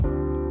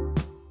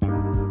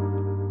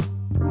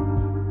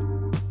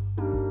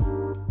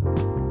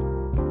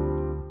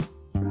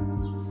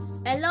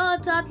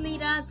thought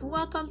leaders,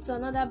 welcome to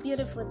another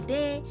beautiful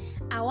day.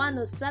 I want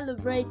to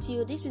celebrate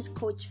you. This is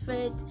Coach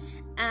Faith,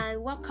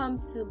 and welcome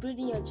to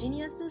Breeding Your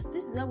Geniuses.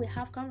 This is where we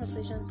have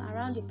conversations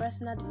around your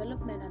personal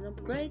development and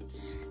upgrade,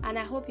 and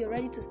I hope you're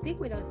ready to stick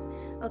with us.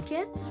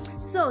 Okay,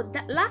 so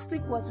last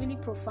week was really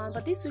profound,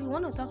 but this week we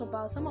want to talk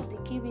about some of the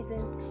key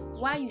reasons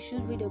why you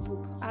should read a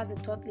book as a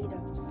thought leader.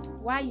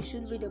 Why you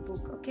should read a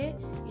book. Okay,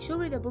 you should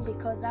read a book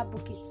because that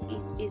book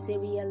is a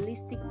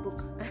realistic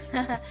book.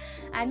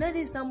 I know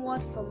this is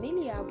somewhat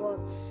familiar,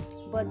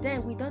 but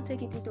then we don't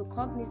take it into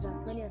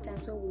cognizance many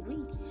times when we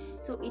read.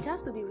 So it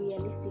has to be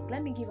realistic.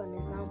 Let me give an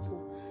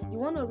example. You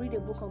want to read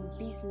a book on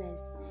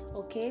business,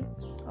 okay,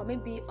 or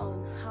maybe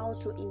on how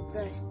to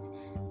invest,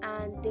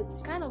 and the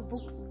kind of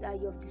books that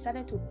you have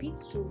decided to pick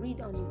to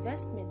read on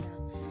investment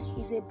now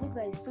is a book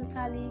that is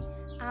totally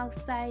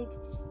outside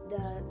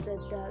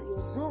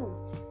your zone,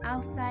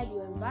 outside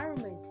your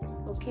environment,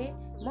 okay,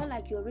 more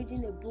like you're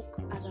reading a book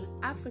as an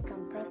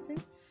African person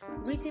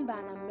written by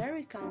an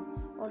American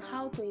on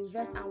how to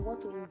invest and what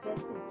to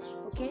invest in.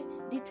 Okay,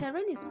 the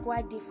terrain is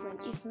quite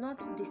different, it's not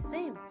the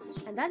same,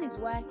 and that is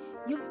why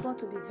you've got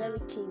to be very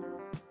keen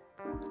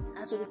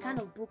as to the kind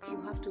of book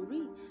you have to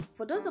read.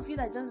 For those of you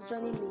that are just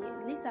joining me,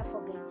 Lisa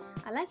Forget,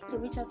 I'd like you to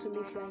reach out to me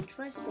if you are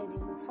interested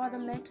in further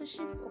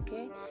mentorship.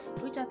 Okay,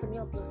 reach out to me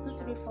on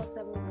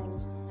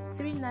 +23470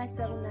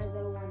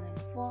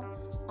 397909194,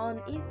 on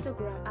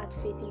Instagram at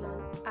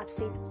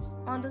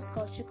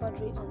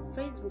faith_Chukwudiri, on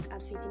Facebook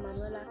at Faith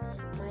Emanuela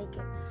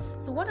Michael.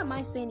 So what am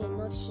I saying in a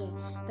nutshell?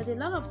 That a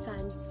lot of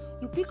times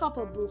you pick up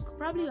a book,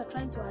 probably you're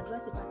trying to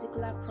address a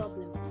particular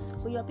problem,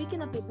 but you're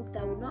picking up a book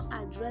that will not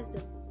address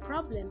the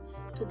problem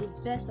to the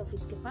best of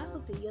its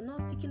capacity. You're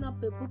not picking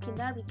up a book in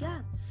that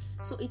regard.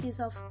 So it is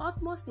of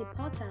utmost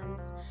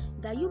importance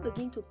that you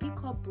begin to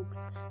pick up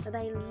books that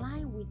are in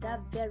line with that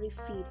very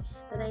field,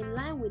 that are in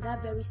line with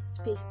that very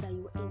space that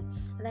you're in,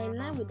 that are in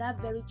line with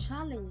that very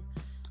challenge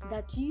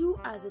that you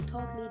as a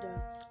thought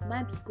leader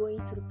might be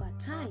going through part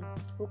time.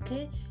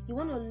 Okay, you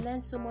want to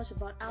learn so much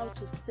about how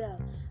to sell,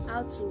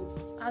 how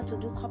to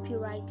do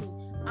copywriting,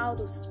 how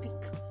to speak.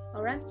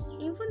 All right,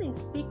 even in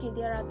speaking,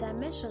 there are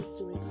dimensions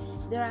to it,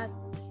 there are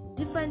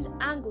different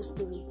angles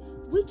to it.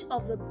 Which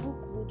of the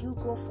book would you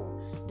go for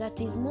that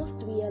is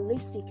most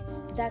realistic,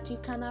 that you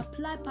can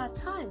apply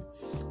part-time?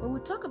 When we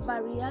talk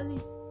about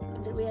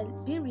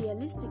being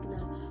realistic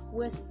now,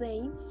 we're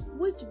saying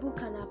which book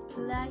can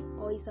apply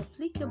or is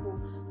applicable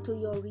to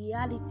your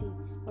reality,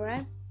 all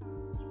right?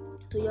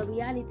 To your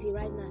reality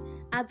right now.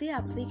 Are they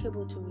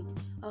applicable to it?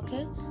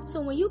 Okay,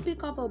 so when you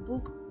pick up a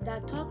book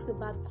that talks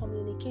about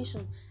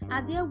communication,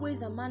 are there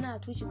ways and manner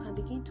at which you can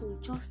begin to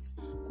just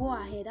go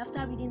ahead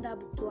after reading that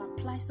book to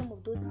apply some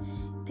of those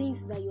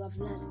things that you have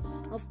learned?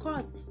 Of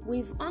course,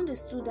 we've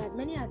understood that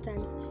many a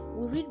times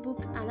we read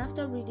book, and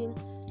after reading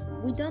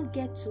we don't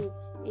get to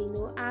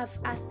have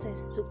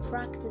access to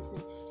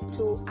practicing,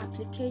 to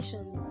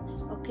applications.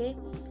 Okay,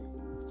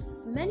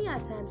 many a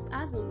times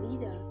as a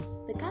leader,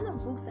 the kind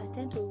of books I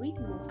tend to read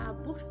more are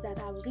books that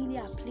are really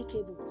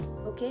applicable.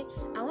 Okay,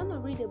 I want to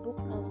read a book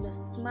on the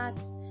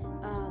smart,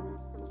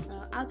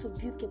 how to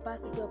build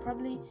capacity, or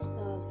probably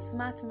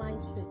smart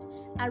mindset.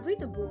 I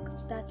read a book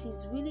that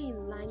is really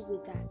in line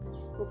with that.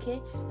 Okay,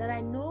 that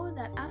I know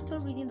that after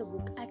reading the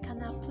book, I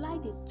can apply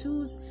the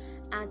tools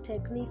and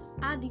techniques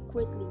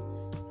adequately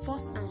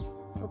firsthand.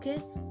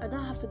 Okay, I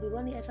don't have to be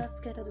running extra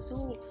scattered to say,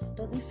 oh,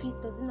 does it fit,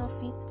 does it not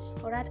fit,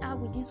 alright, how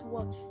will this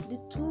work? The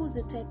tools,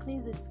 the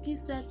techniques, the skill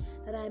sets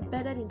that are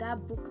embedded in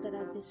that book that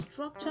has been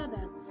structured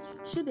and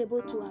should be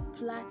able to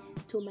apply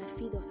to my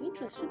field of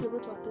interest, should be able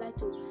to apply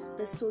to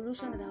the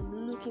solution that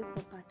I'm looking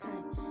for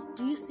part-time.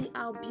 Do you see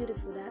how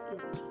beautiful that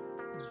is?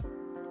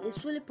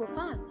 It's really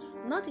profound.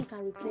 Nothing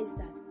can replace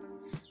that.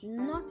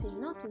 Nothing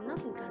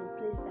can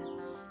replace that.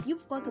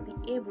 You've got to be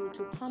able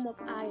to come up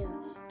higher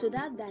to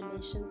that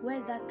dimension where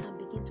that can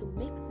begin to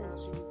make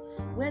sense to you,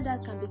 where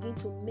that can begin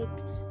to make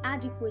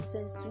adequate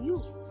sense to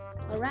you.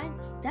 Alright,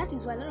 that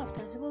is why a lot of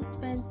times people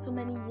spend so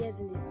many years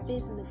in the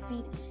space, in the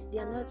field, they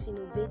are not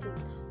innovating.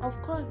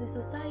 Of course, the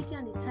society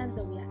and the times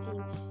that we are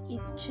in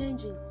is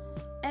changing.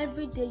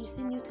 Every day you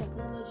see new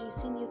technology, you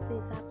see new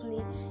things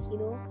happening.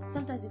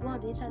 Sometimes you go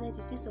on the internet,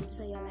 you see something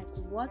and you're like,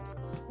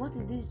 what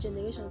is this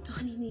generation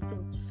turning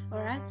into?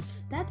 Alright,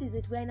 that is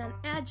it. We're in an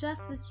agile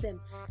system,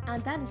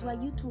 and that is why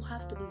you too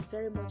have to be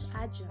very much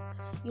agile.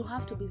 You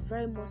have to be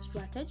very much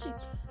strategic.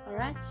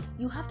 Alright,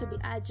 you have to be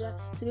agile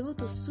to be able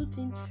to suit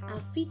in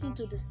and fit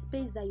into the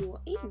space that you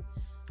are in.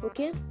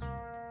 Okay,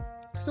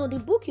 so the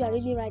book you are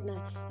reading right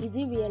now, is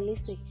it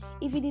realistic?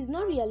 If it is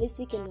not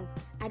realistic enough,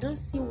 I don't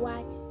see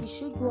why you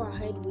should go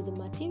ahead with the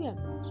material.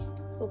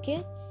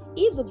 Okay,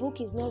 if the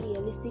book is not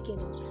realistic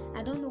enough,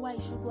 I don't know why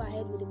you should go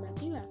ahead with the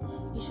material.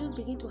 You should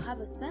begin to have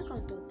a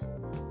second thought.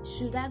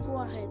 Should I go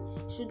ahead?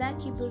 Should I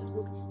keep this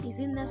book? Is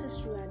it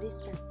necessary at this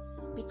time?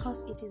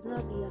 Because it is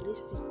not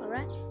realistic.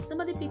 Alright,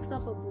 somebody picks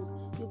up a book,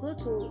 you go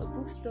to a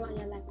bookstore and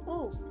you're like,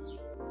 oh,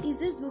 is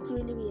this book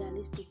really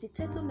realistic? The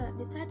title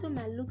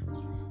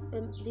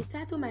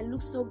might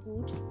look so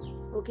good,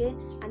 okay,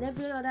 and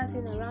every other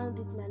thing around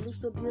it might look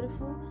so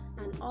beautiful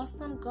and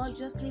awesome,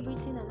 gorgeously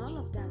written and all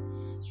of that.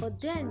 But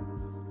then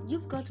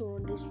you've got to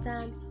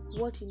understand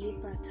what you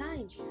need per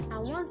time,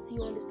 and once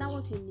you understand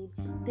what you need,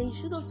 then you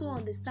should also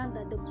understand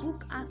that the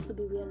book has to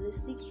be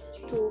realistic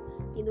to,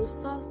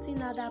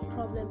 sorting out that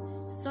problem,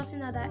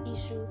 sorting out that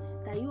issue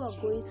that you are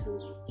going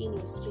through in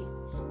your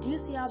space. Do you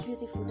see how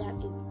beautiful that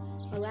is?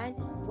 Alright,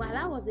 while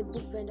I was a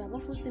book vendor, I've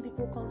often seen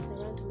people come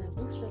around to my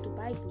bookstore to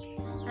buy books,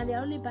 and they're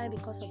only buying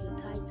because of the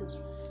title.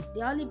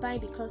 They're only buying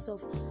because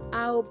of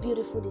how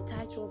beautiful the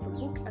title of the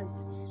book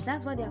is.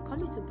 That's why they are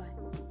coming to buy.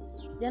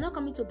 They're not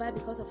coming to buy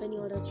because of any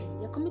other thing.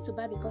 They're coming to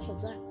buy because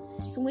of that.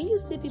 So when you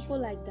see people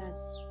like that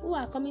who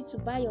are coming to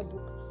buy your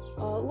book,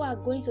 or who are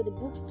going to the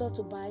bookstore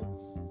to buy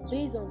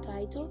based on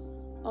title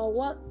or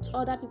what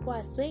other people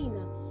are saying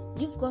now,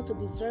 you've got to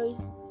be very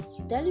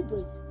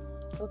deliberate.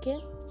 Okay?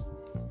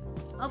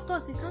 Of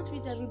course, you can't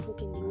read every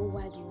book in the whole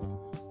wide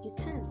world. You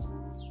can't.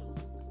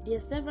 There are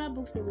several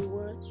books in the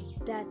world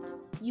that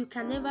you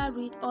can never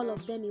read all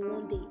of them in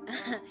one day.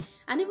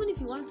 And even if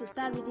you want to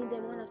start reading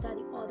them one after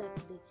the other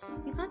today,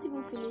 you can't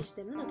even finish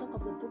them. Not to talk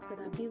of the books that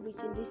have been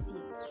written this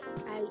year.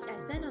 I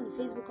said on the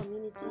Facebook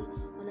community,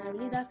 on our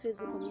Leaders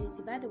Facebook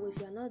community, by the way, if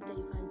you are not there,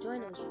 you can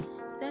join us.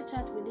 Search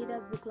out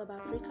Leaders Book Club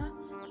Africa.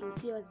 You'll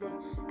see us there.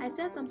 I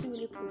said something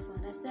really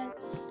profound. I said,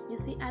 you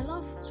see, I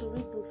love to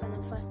read books, and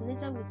I'm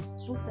fascinated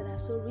with books that are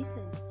so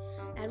recent.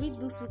 I read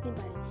books written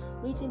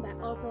by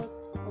authors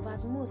of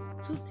at most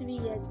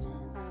 2-3 years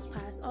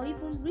past, or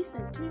even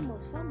recent 3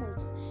 months, 4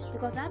 months,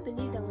 because I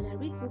believe that when I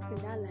read books in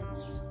that line,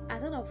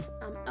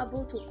 I'm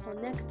able to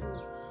connect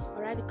more.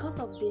 Alright, because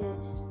of the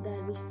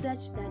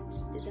research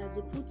that has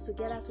been put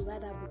together to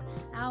write that book,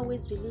 I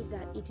always believe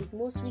that it is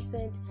most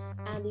recent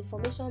and the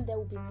information there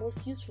will be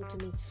most useful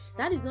to me.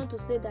 That is not to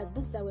say that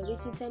books that were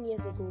written 10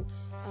 years ago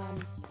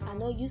are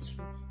not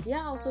useful. They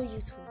are also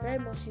useful, very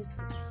much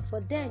useful.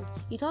 But then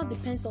it all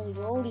depends on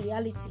your own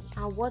reality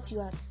and what you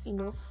are,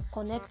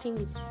 connecting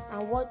with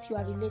and what you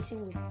are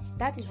relating with.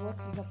 That is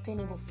what is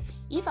obtainable.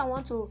 If I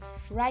want to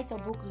write a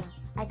book now,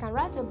 I can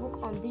write a book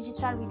on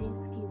digital reading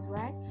skills,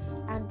 right?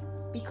 And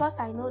because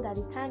I know that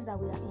the times that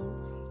we are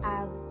in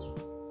are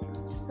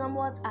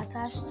somewhat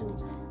attached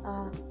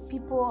to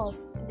people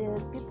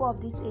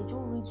of this age who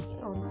read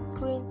on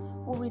screen,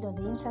 who read on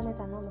the internet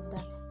and all of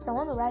that. So I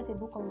want to write a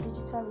book on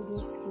digital reading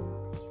skills,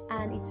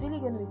 and it's really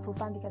going to be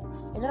profound because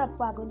a lot of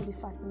people are going to be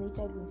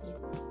fascinated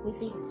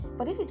with it.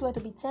 But if it were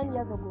to be 10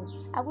 years ago,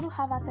 I wouldn't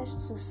have access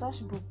to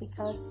such book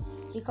because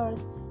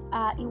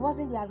it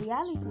wasn't their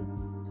reality.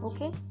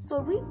 Okay,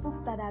 so read books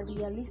that are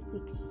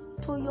realistic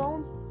to your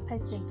own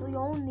person, to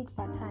your own need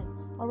per time.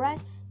 Alright,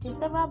 there's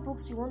several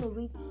books you want to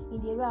read in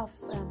the area of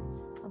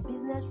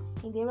business,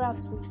 in the area of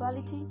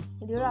spirituality,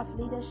 in the area of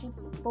leadership,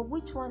 but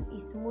which one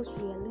is most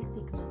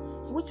realistic now?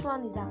 Which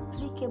one is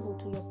applicable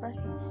to your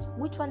person?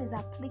 Which one is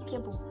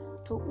applicable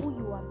to who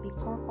you have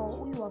become or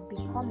who you have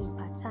become in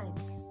part time?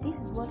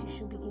 This is what you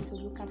should begin to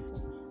look at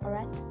for,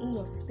 alright, in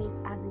your space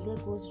as the day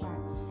goes by.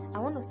 I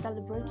want to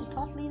celebrate you,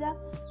 thought leader.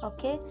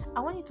 Okay,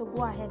 I want you to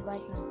go ahead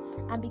right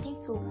now and begin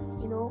to,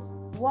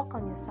 work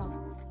on yourself.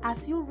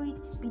 As you read,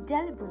 be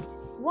deliberate.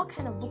 What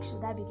kind of book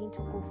should I begin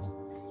to go for?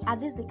 Are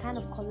these the kind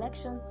of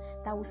collections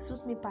that will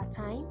suit me part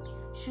time?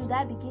 Should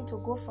I begin to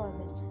go for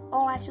them?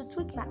 Or I should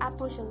tweak my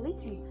approach a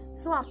little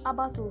so I'm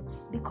able to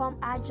become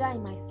agile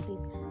in my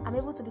space. I'm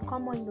able to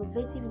become more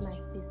innovative in my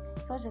space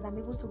such that I'm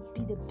able to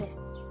be the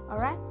best.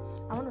 Alright?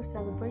 I want to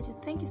celebrate you.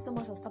 Thank you so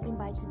much for stopping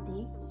by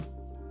today.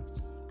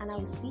 And I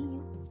will see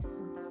you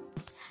soon.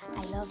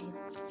 I love you.